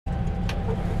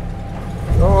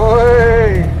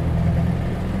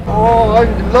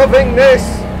I'm loving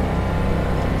this.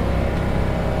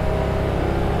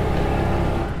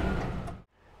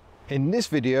 In this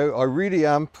video, I really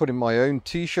am putting my own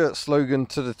t-shirt slogan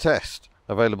to the test,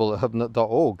 available at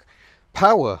hubnut.org.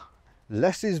 Power,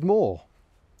 less is more.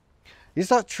 Is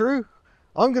that true?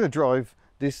 I'm going to drive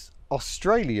this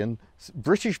Australian,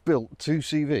 British-built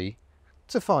 2CV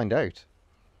to find out.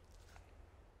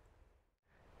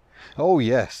 Oh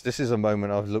yes, this is a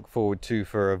moment I've looked forward to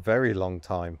for a very long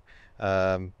time.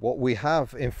 What we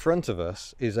have in front of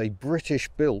us is a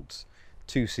British-built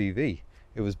 2CV.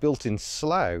 It was built in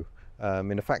Slough,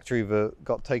 in a factory that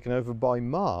got taken over by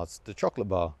Mars, the chocolate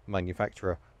bar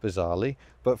manufacturer, bizarrely.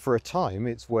 But for a time,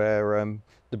 it's where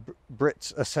the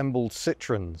Brits assembled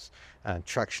Citroëns and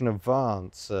Traction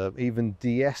Advance, even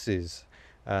DS's,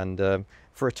 and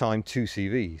for a time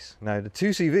 2CVs. Now the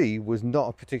 2CV was not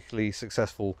a particularly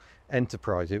successful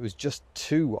enterprise. It was just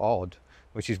too odd,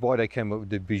 which is why they came up with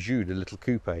the Bijou, the little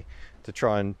coupe, to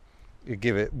try and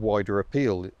give it wider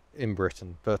appeal in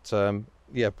Britain. But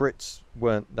yeah, Brits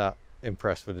weren't that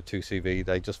impressed with the 2CV.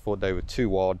 They just thought they were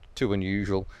too odd, too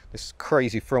unusual. This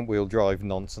crazy front wheel drive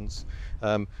nonsense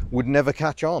would never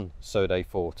catch on, so they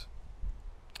thought.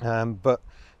 But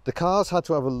the cars had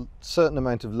to have a certain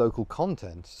amount of local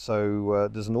content, so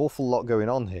there's an awful lot going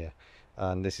on here,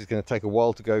 and this is going to take a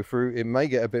while to go through. It may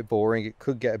get a bit boring, it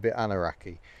could get a bit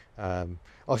anarchy.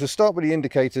 I shall start with the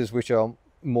indicators, which are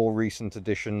more recent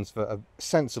additions that are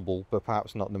sensible, but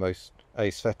perhaps not the most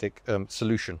aesthetic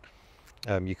solution,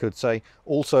 you could say.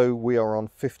 Also, we are on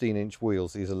 15-inch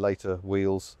wheels. These are later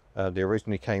wheels. They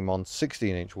originally came on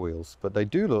 16-inch wheels, but they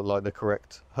do look like the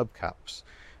correct hubcaps.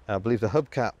 I believe the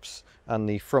hubcaps and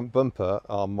the front bumper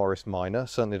are Morris Minor.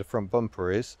 Certainly the front bumper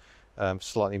is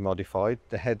slightly modified.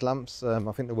 The headlamps, I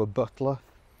think they were Butler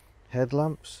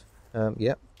headlamps.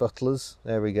 Yep, Butlers,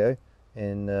 there we go,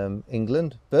 in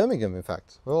England, Birmingham in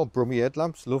fact. Oh, Brummy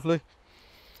headlamps, lovely.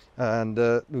 And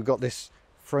we've got this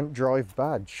front drive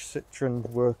badge. Citroën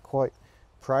were quite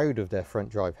proud of their front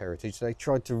drive heritage. They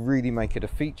tried to really make it a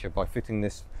feature by fitting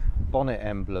this bonnet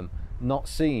emblem, not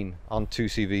seen on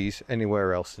 2CVs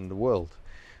anywhere else in the world.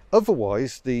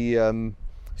 Otherwise, the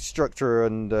structure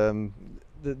and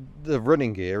the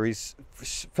running gear is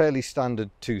fairly standard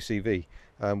 2CV.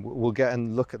 We'll get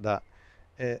and look at that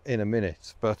in a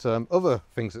minute. But other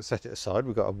things that set it aside,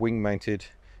 we've got a wing-mounted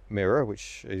mirror,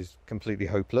 which is completely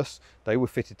hopeless. They were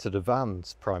fitted to the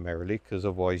vans primarily, because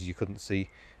otherwise you couldn't see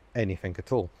anything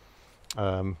at all.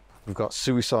 We've got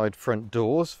suicide front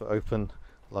doors that open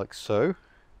like so,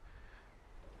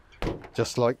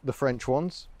 just like the French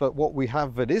ones. But what we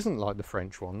have that isn't like the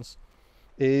French ones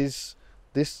is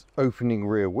this opening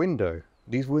rear window.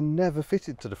 These were never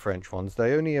fitted to the French ones.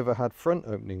 They only ever had front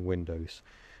opening windows,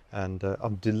 and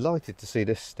I'm delighted to see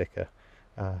this sticker.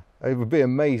 It would be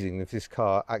amazing if this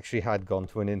car actually had gone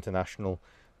to an international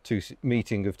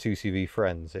meeting of 2CV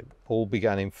friends. It all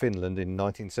began in Finland in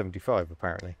 1975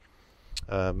 apparently.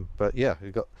 But yeah,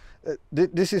 we've got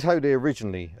this is how they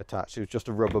originally attached. It was just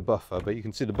a rubber buffer, but you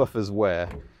can see the buffers wear,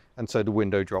 and so the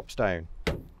window drops down,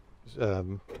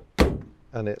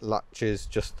 and it latches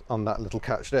just on that little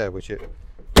catch there, which it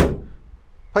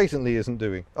patently isn't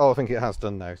doing. Oh, I think it has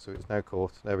done now, so it's now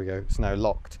caught. There we go, it's now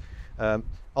locked.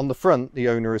 On the front, the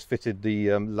owner has fitted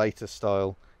the later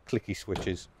style clicky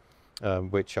switches,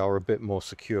 which are a bit more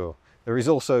secure. There is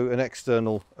also an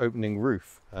external opening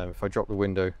roof. If I drop the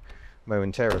window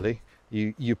momentarily,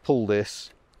 you pull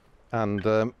this,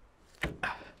 and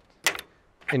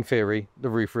in theory the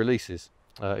roof releases.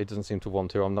 It doesn't seem to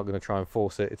want to. I'm not going to try and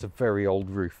force it. It's a very old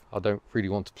roof. I don't really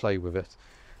want to play with it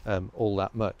all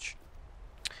that much.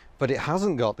 But it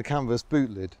hasn't got the canvas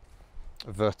boot lid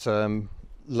that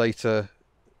earlier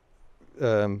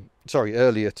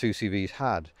 2CVs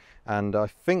had, and I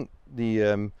think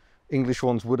the English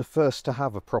ones were the first to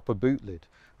have a proper boot lid.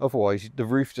 Otherwise the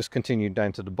roof just continued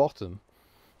down to the bottom,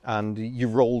 and you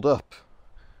rolled up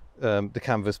the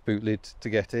canvas boot lid to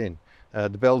get in. The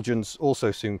Belgians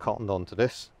also soon cottoned onto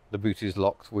this. The boot is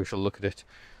locked. We shall look at it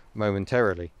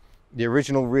momentarily. The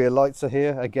original rear lights are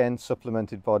here, again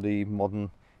supplemented by the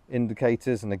modern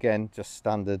indicators, and again just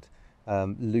standard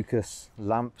Lucas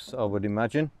lamps, I would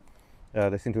imagine.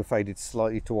 They seem to have faded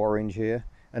slightly to orange here,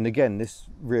 and again this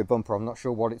rear bumper, I'm not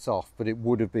sure what it's off, but it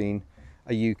would have been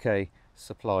a UK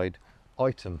supplied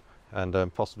item, and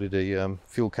possibly the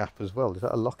fuel cap as well. Is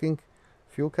that a locking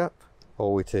fuel cap?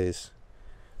 Oh, it is.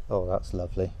 Oh, that's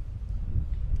lovely.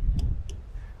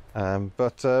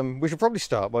 But we should probably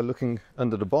start by looking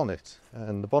under the bonnet,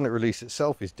 and the bonnet release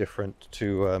itself is different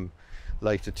to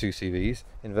later 2CVs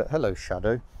in that, hello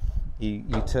Shadow,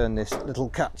 you turn this little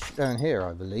catch down here,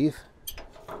 I believe.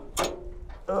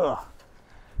 Ugh,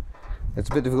 It's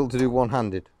a bit difficult to do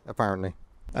one-handed, apparently.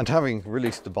 And having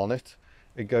released the bonnet,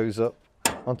 it goes up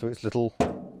onto its little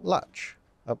latch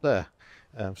up there.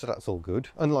 So that's all good.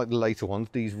 Unlike the later ones,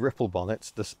 these ripple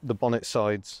bonnets, the bonnet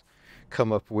sides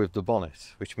come up with the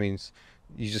bonnet, which means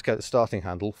you just get the starting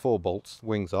handle, 4 bolts,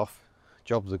 wings off,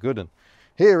 jobs are good. And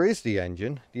here is the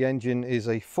engine. The engine is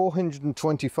a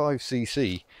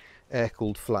 425cc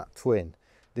air-cooled flat twin.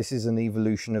 This is an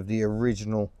evolution of the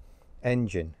original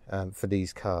engine for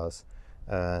these cars.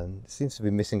 It seems to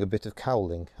be missing a bit of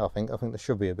cowling. I think there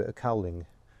should be a bit of cowling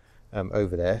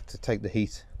over there to take the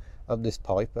heat of this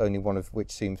pipe, only one of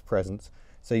which seems present,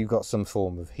 so you've got some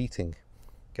form of heating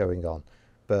going on.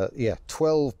 But yeah,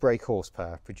 12 brake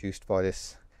horsepower produced by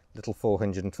this little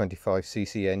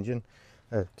 425cc engine.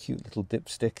 A cute little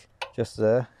dipstick just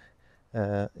there.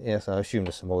 Yes, I assume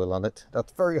there's some oil on it.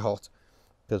 That's very hot,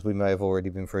 because we may have already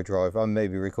been for a drive. I may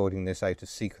be recording this out of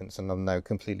sequence and I'm now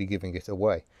completely giving it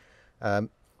away.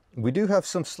 We do have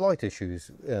some slight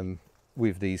issues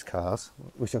with these cars,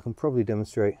 which I can probably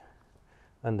demonstrate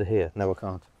under here. No, I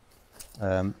can't.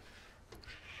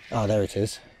 Oh, there it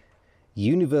is.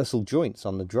 Universal joints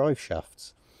on the drive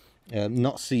shafts,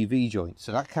 not CV joints.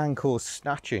 So that can cause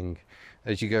snatching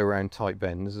as you go around tight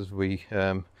bends, as we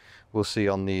will see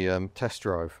on the test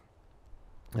drive.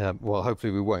 Well,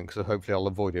 hopefully we won't, because hopefully I'll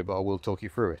avoid it, but I will talk you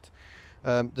through it.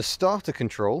 The starter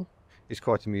control is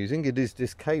quite amusing. It is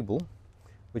this cable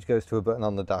which goes to a button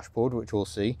on the dashboard, which we'll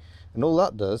see, and all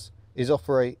that does is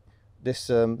operate this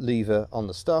lever on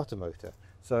the starter motor.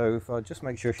 So if I just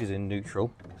make sure she's in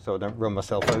neutral so I don't run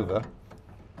myself over.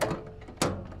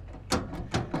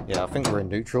 Yeah, I think we're in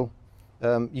neutral.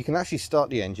 You can actually start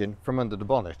the engine from under the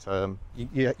bonnet.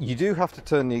 You do have to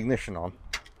turn the ignition on.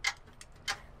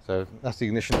 So that's the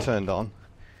ignition turned on,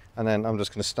 and then I'm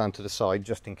just going to stand to the side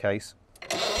just in case.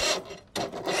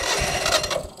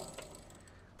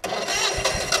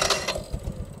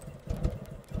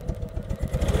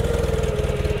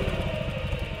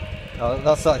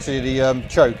 That's actually the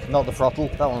choke, not the throttle.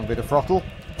 That one will be the throttle,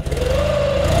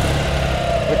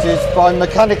 which is by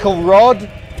mechanical rod. The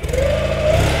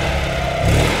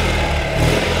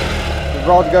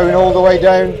rod going all the way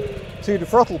down to the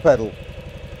throttle pedal.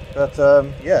 But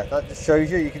yeah, that just shows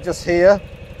you. You can just hear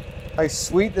how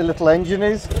sweet the little engine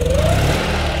is.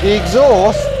 The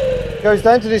exhaust goes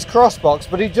down to this cross box,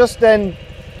 but it just then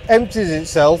empties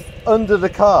itself under the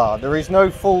car. There is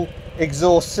no full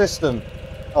exhaust system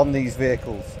on these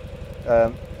vehicles.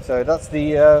 So that's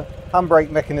the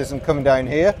handbrake mechanism coming down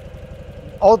here.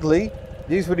 Oddly,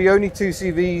 these were the only 2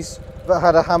 CVs that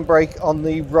had a handbrake on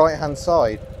the right hand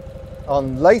side.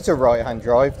 On later right hand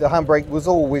drive, the handbrake was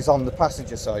always on the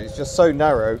passenger side. It's just so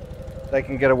narrow they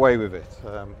can get away with it.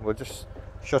 We'll just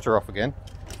shut her off again.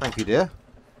 Thank you, dear.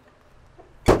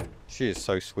 She is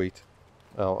so sweet.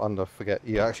 Oh, and I forget,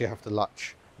 you actually have to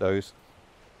latch those.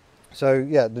 So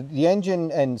yeah, the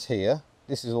engine ends here.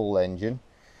 This is all engine,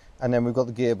 and then we've got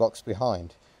the gearbox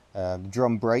behind. The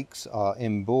drum brakes are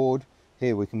inboard.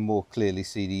 Here we can more clearly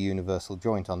see the universal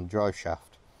joint on the drive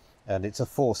shaft, and it's a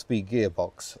 4-speed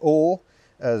gearbox, or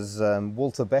as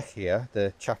Walter Beck here,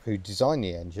 the chap who designed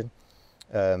the engine,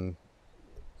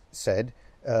 said,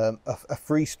 a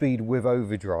 3-speed with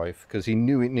overdrive, because he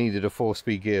knew it needed a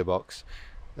 4-speed gearbox,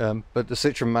 but the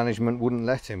Citroën management wouldn't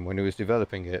let him when he was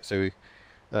developing it. So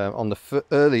on the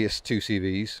earliest 2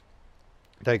 CVs,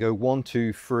 they go 1,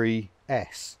 2, 3,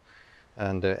 S,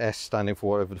 and S standing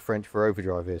for whatever the French for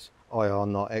overdrive is. I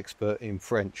am not expert in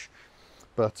French,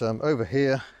 but over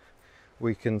here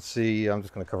we can see, I'm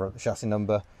just going to cover up the chassis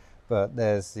number, but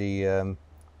there's the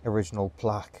original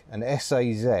plaque, and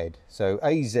SAZ. So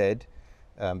AZ,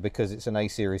 because it's an A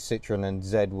series Citroën, and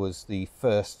Z was the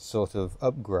first sort of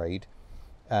upgrade,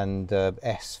 and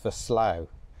S for Slough.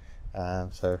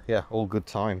 So yeah, all good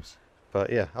times. But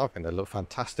yeah, I think they look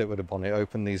fantastic with the bonnet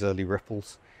open, these early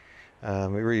ripples. It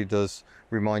really does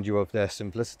remind you of their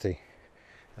simplicity.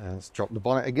 Let's drop the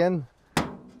bonnet again.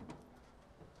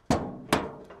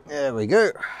 There we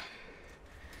go.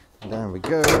 There we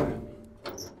go.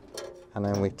 And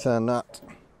then we turn that.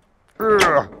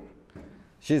 Ugh.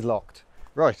 She's locked.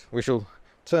 Right, we shall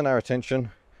turn our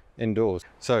attention indoors.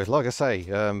 So like I say,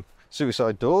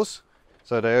 suicide doors.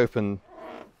 So they open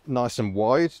nice and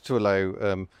wide to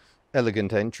allow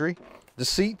elegant entry. The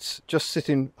seats just sit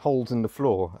in holes in the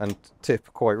floor and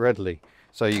tip quite readily,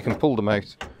 so you can pull them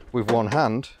out with one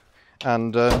hand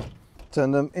and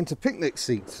turn them into picnic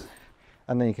seats,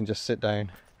 and then you can just sit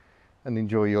down and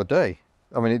enjoy your day.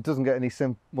 I mean, it doesn't get any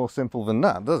more simple than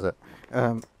that, does it?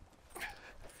 I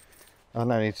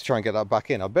now need to try and get that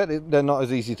back in. I bet they're not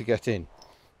as easy to get in,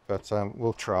 but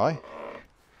we'll try.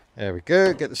 There we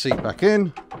go, get the seat back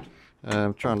in,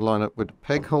 Trying to line up with the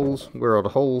peg holes. Where are the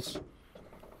holes?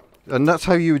 And that's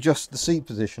how you adjust the seat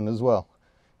position as well.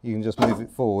 You can just move it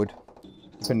forward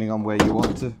depending on where you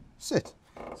want to sit.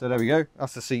 So there we go,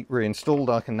 that's the seat reinstalled.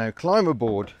 I can now climb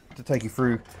aboard to take you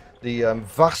through the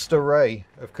vast array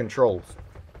of controls.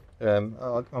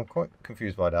 I'm quite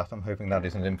confused by that. I'm hoping that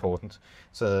isn't important.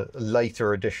 It's a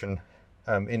later edition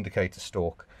indicator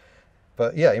stalk.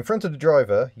 But yeah, in front of the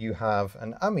driver you have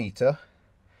an ammeter.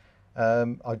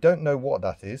 I don't know what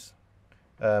that is.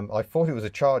 I thought it was a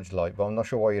charge light, but I'm not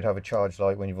sure why you'd have a charge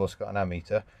light when you've also got an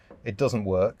ammeter. It doesn't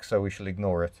work, so we shall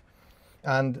ignore it.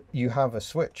 And you have a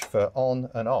switch for on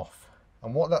and off.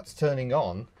 And what that's turning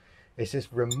on is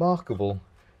this remarkable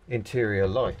interior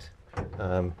light.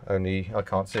 Only I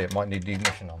can't see it. Might need the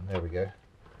ignition on. There we go.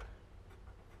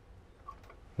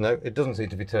 No, it doesn't seem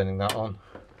to be turning that on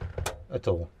at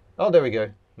all. Oh, there we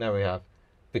go. Now we have.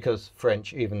 Because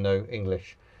French, even though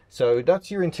English. So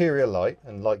that's your interior light,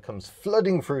 and light comes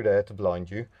flooding through there to blind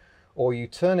you. Or you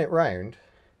turn it round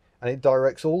and it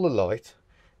directs all the light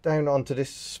down onto this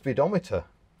speedometer.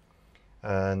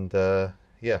 And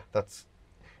yeah, that's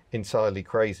entirely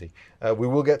crazy. We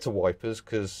will get to wipers,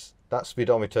 because that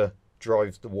speedometer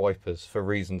drives the wipers for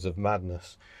reasons of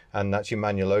madness. And that's your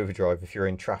manual overdrive if you're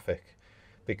in traffic.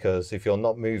 Because if you're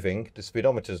not moving, the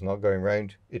speedometer's not going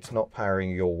round, it's not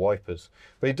powering your wipers.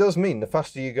 But it does mean the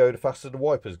faster you go, the faster the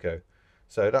wipers go.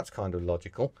 So that's kind of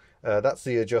logical. That's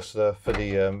the adjuster for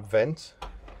the vent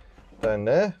down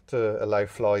there to allow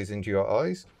flies into your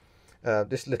eyes.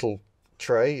 This little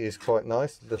tray is quite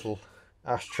nice, little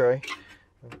ashtray.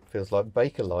 Feels like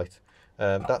Bakelite.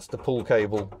 That's the pull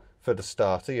cable for the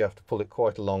starter. You have to pull it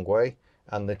quite a long way.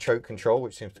 And the choke control,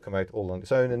 which seems to come out all on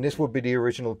its own. And this would be the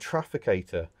original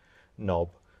trafficator knob.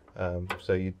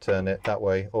 So you turn it that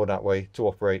way or that way to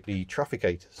operate the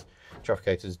trafficators.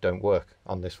 Trafficators don't work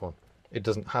on this one. It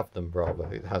doesn't have them,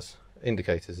 rather. It has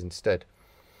indicators instead.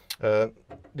 The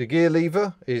gear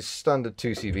lever is standard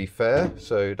 2CV fare.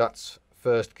 So that's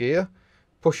first gear.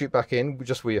 Push it back in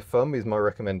just with your thumb is my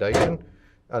recommendation.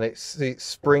 And it's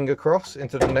spring across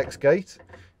into the next gate.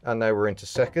 And now we're into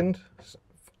second.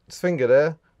 Finger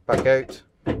there, back out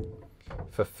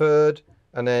for third,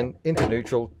 and then into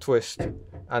neutral, twist,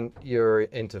 and you're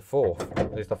into fourth.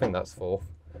 At least I think that's fourth.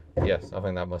 Yes, I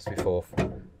think that must be fourth.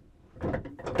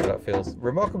 That feels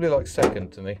remarkably like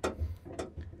second to me.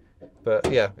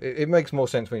 But yeah, it makes more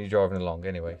sense when you're driving along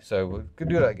anyway. So we could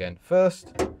do that again.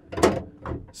 First,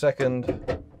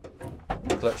 second,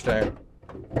 clutch down,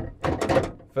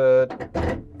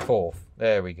 third, fourth.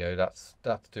 There we go, that's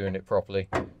doing it properly.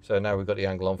 So now we've got the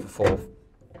angle on for fourth.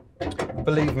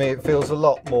 Believe me, it feels a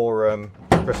lot more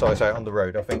precise out on the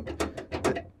road. I think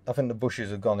the bushes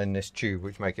have gone in this tube,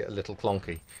 which make it a little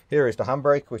clunky. Here is the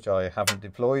handbrake, which I haven't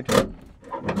deployed.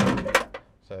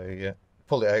 So yeah,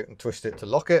 pull it out and twist it to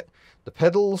lock it. The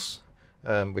pedals,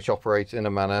 which operate in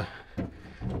a manner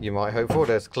you might hope for.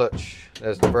 There's the clutch,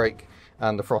 there's the brake,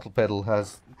 and the throttle pedal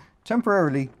has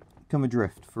temporarily come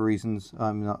adrift for reasons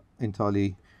I'm not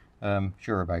entirely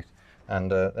sure about.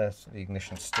 And there's the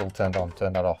ignition still turned on.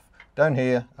 Turn that off. Down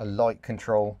here, a light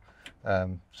control.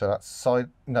 So that's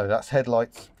that's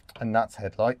headlights, and that's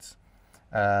headlights,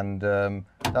 and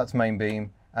that's main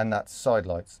beam, and that's side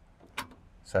lights.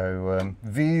 So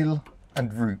wheel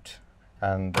and route,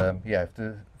 and yeah,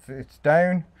 if it's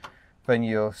down, then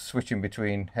you're switching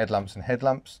between headlamps and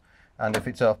headlamps, and if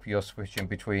it's up, you're switching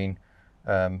between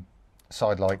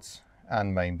side lights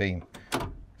and main beam.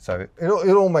 So it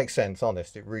all makes sense,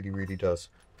 honest, it really does.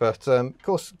 But of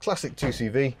course, classic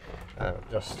 2CV,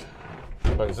 just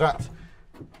close that.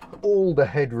 All the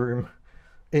headroom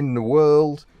in the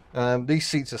world. These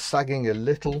seats are sagging a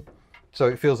little, so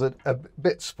it feels a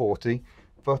bit sporty,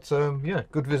 but yeah,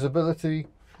 good visibility.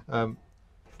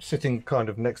 Sitting kind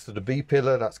of next to the B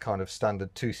pillar, that's kind of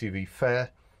standard 2CV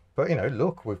fare. But you know,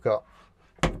 look, we've got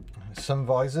sun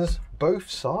visors both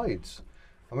sides.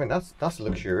 I mean, that's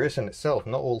luxurious in itself.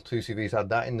 Not all 2CVs had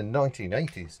that in the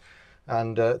 1980s.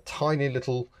 And tiny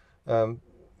little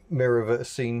mirror that has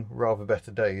seen rather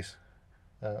better days,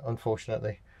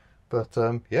 unfortunately. But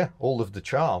yeah, all of the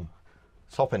charm.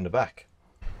 Let's hop in the back.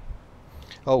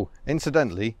 Oh,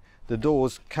 incidentally, the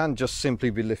doors can just simply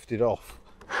be lifted off.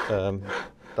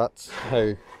 That's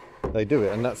how they do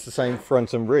it, and that's the same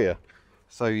front and rear.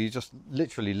 So you just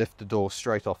literally lift the door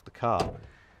straight off the car.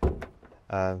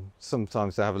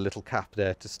 Sometimes they have a little cap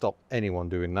there to stop anyone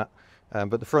doing that.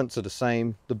 But the fronts are the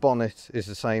same, the bonnet is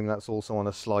the same, that's also on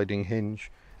a sliding hinge,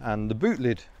 and the boot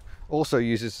lid also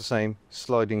uses the same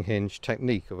sliding hinge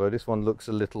technique, although this one looks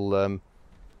a little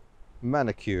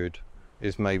manicured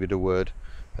is maybe the word.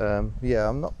 Yeah,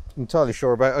 I'm not entirely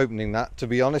sure about opening that, to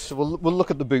be honest. So we'll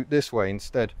look at the boot this way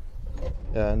instead,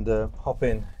 and hop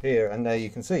in here, and there you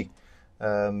can see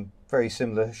very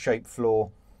similar shaped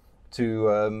floor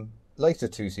to later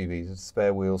 2CVs.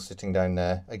 Spare wheels sitting down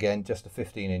there, again just a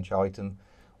 15-inch item,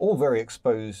 all very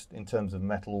exposed in terms of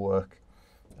metalwork,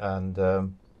 and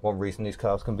one reason these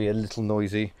cars can be a little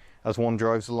noisy as one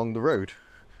drives along the road.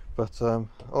 But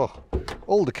oh,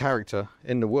 all the character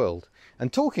in the world.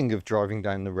 And talking of driving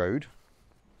down the road,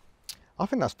 I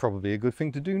think that's probably a good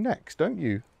thing to do next, don't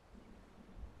you?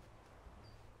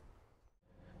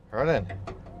 Right then,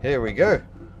 here we go.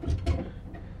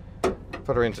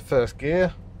 Put her into first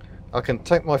gear. I can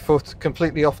take my foot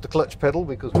completely off the clutch pedal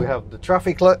because we have the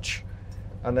traffic clutch,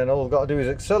 and then all I've got to do is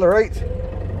accelerate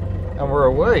and we're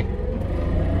away.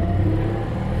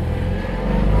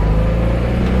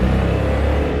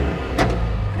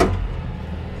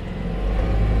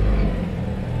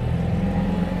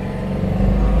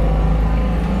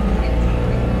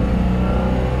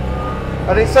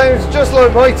 And it sounds just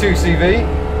like my 2CV,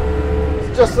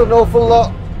 it's just an awful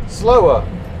lot slower.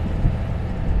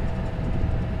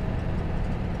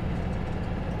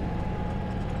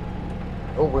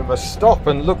 Oh, we must stop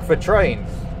and look for trains.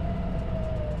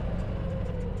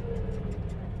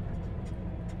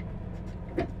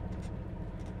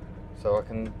 So I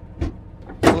can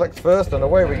select first and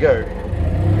away we go.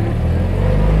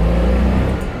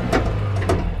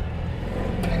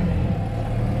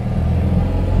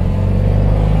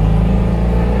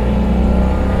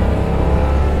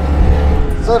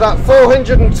 So that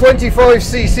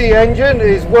 425cc engine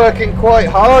is working quite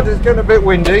hard. It's getting a bit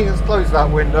windy. Let's close that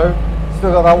window.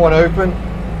 Still got that one open.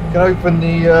 Can open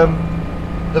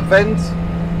the vent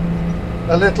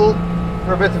a little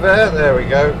for a bit of air. There we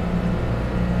go.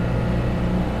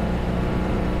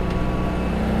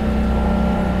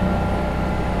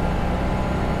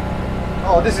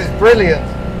 Oh, this is brilliant.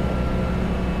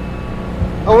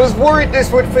 I was worried this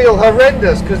would feel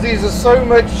horrendous because these are so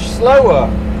much slower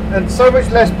and so much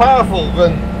less powerful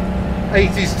than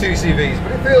 80s 2CVs,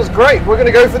 but it feels great. We're going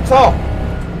to go for top.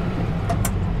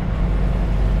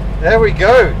 There we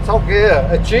go, top gear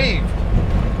achieved.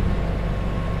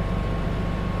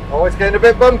 Oh, it's getting a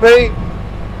bit bumpy.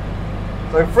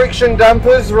 So friction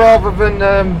dampers rather than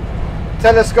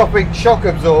telescopic shock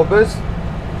absorbers.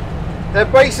 They're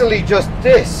basically just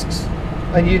discs,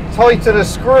 and you tighten a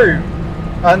screw,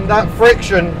 and that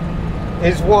friction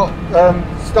is what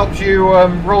stops you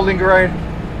rolling around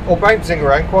or bouncing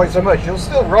around quite so much. You'll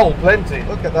still roll plenty.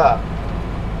 Look at that.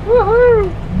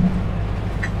 Woohoo!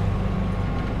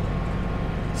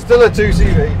 Still a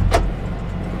 2CV.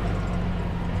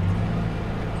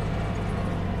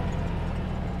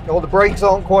 All the brakes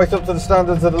aren't quite up to the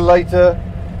standards of the later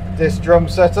disc drum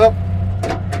setup.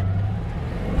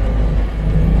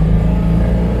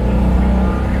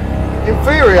 In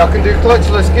theory, I can do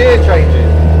clutchless gear changes.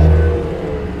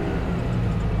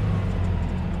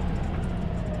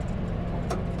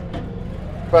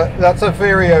 But that's a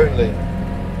theory only.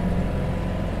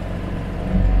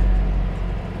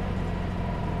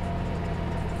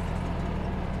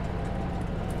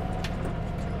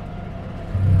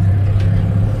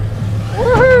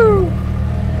 Woohoo!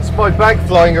 That's my bag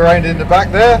flying around in the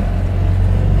back there.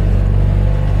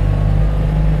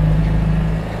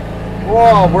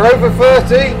 Wow, we're over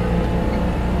 30.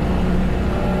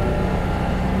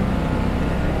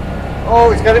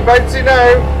 Oh, it's getting bouncy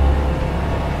now.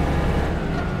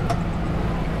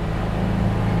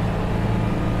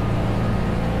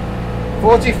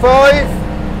 45,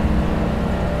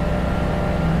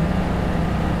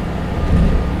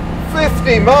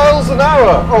 50 miles an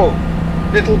hour. Oh,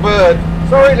 little bird.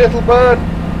 Sorry, little bird.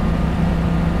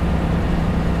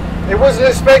 It wasn't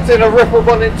expecting a ripple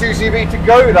bonnet 2CV to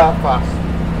go that fast.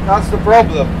 That's the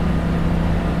problem.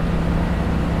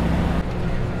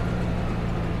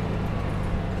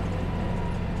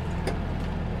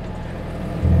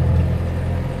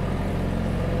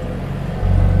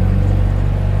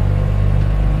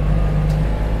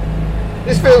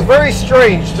 This feels very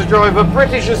strange to drive a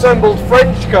British assembled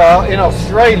French car in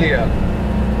Australia.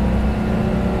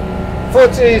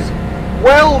 Foot is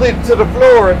welded to the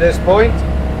floor at this point.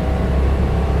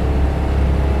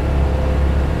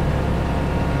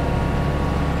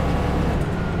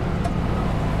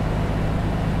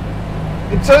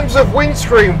 In terms of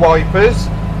windscreen wipers,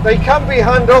 they can be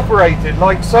hand operated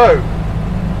like so.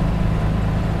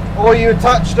 Or you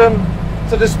attach them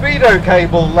to the speedo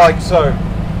cable like so.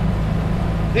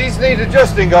 These need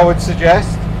adjusting, I would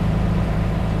suggest.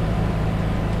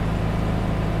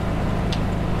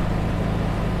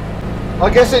 I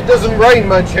guess it doesn't rain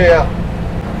much here.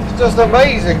 It's just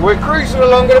amazing. We're cruising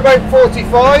along at about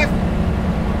 45.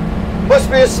 Must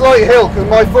be a slight hill because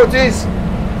my foot is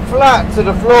flat to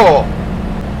the floor.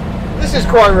 This is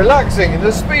quite relaxing, and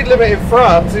the speed limit in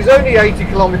France is only 80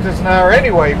 kilometers an hour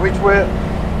anyway, which we're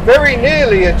very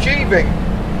nearly achieving.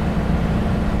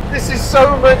 This is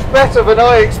so much better than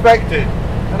I expected,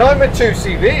 and I'm a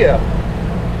 2CV.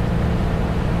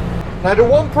 Now the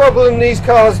one problem these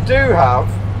cars do have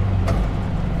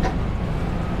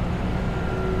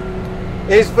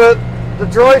is that the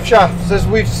drive shafts, as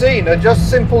we've seen, are just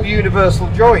simple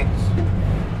universal joints.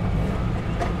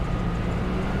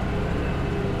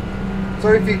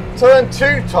 So if you turn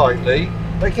too tightly,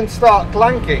 they can start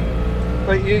clanking,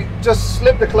 but you just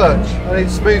slip the clutch and it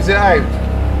smooths it out.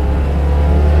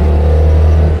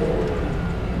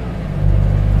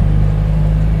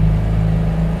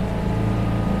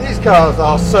 These cars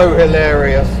are so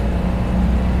hilarious.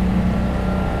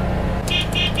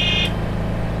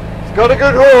 It's got a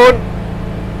good horn.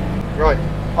 Right,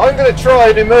 I'm going to try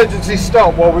an emergency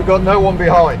stop while we've got no one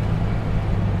behind.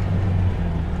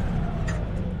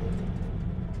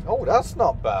 Oh, that's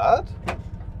not bad.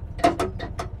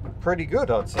 Pretty good,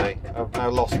 I'd say. I've now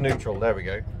lost neutral. There we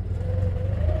go.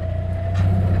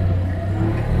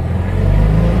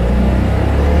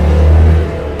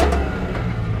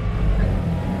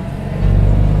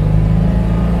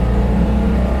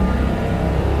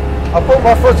 I put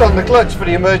my foot on the clutch for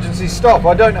the emergency stop.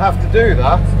 I don't have to do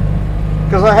that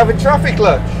because I have a traffic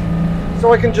clutch,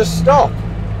 so I can just stop.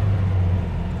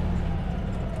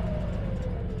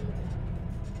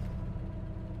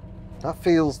 That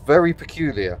feels very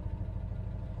peculiar.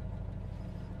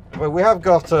 But we have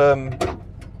got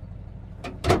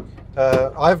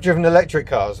I've driven electric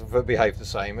cars that behave the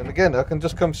same, and again I can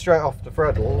just come straight off the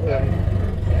throttle and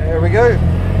there we go,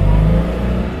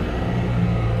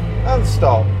 and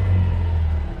stop.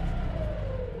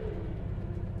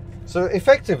 So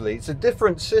effectively it's a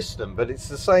different system, but it's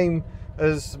the same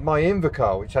as my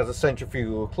Invercar, which has a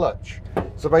centrifugal clutch.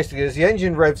 So basically as the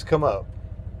engine revs come up,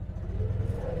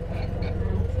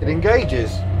 it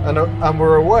engages and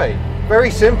we're away.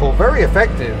 Very simple, very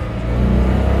effective.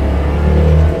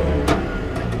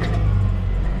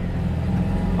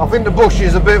 I think the bush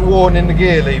is a bit worn in the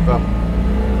gear lever.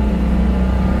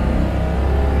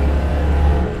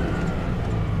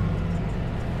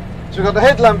 So we've got the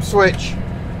headlamp switch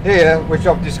here, which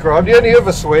I've described. The only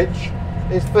other switch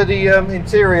is for the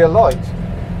interior light,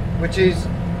 which is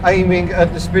aiming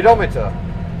at the speedometer.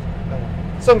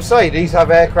 Some say these have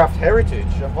aircraft heritage.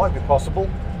 That might be possible.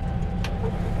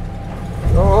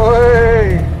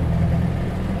 Oi!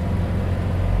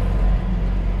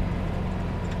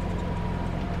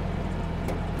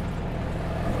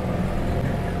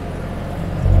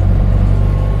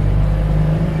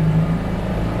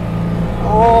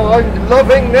 Oh, I'm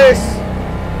loving this.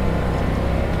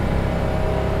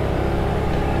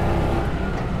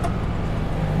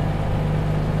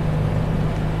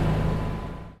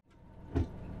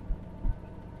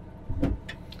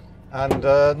 And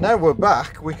now we're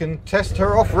back, we can test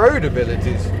her off-road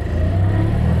abilities.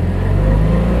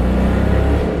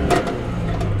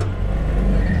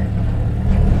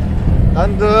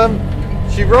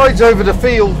 And she rides over the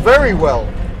field very well.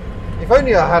 If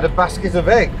only I had a basket of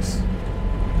eggs.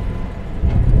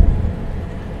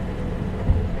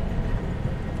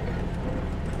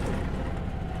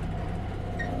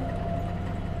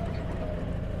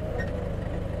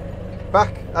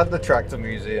 Back at the tractor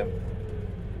museum.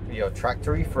 Your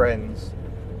tractory friends.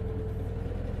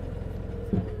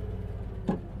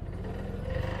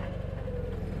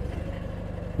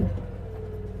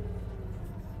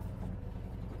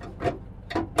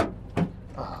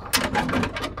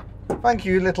 Thank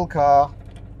you, little car.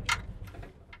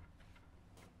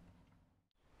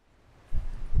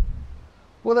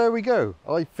 Well, there we go.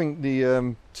 I think the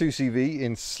 2CV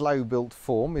in Slough built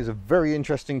form is a very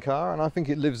interesting car, and I think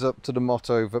it lives up to the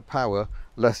motto that power,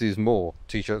 less is more.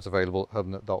 T-shirts available at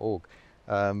hubnut.org.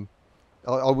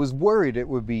 I was worried it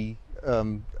would be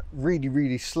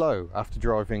really slow after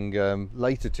driving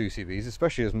later 2CVs,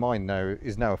 especially as mine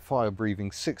is now a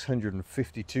fire-breathing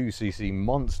 652cc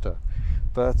monster.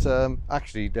 But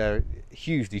actually they're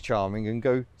hugely charming and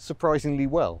go surprisingly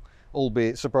well,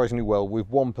 albeit surprisingly well with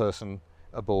one person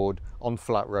aboard on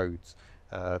flat roads.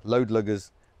 Load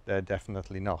luggers, they're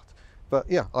definitely not. But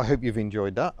yeah, I hope you've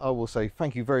enjoyed that. I will say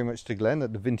thank you very much to Glenn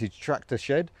at the Vintage Tractor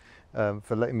Shed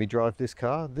for letting me drive this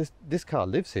car. This car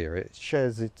lives here. It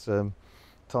shares its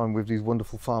time with these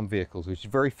wonderful farm vehicles, which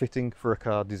is very fitting for a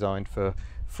car designed for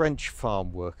French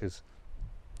farm workers.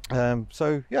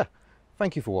 So yeah,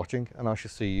 thank you for watching, and I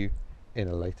shall see you in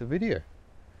a later video.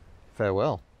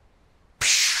 Farewell.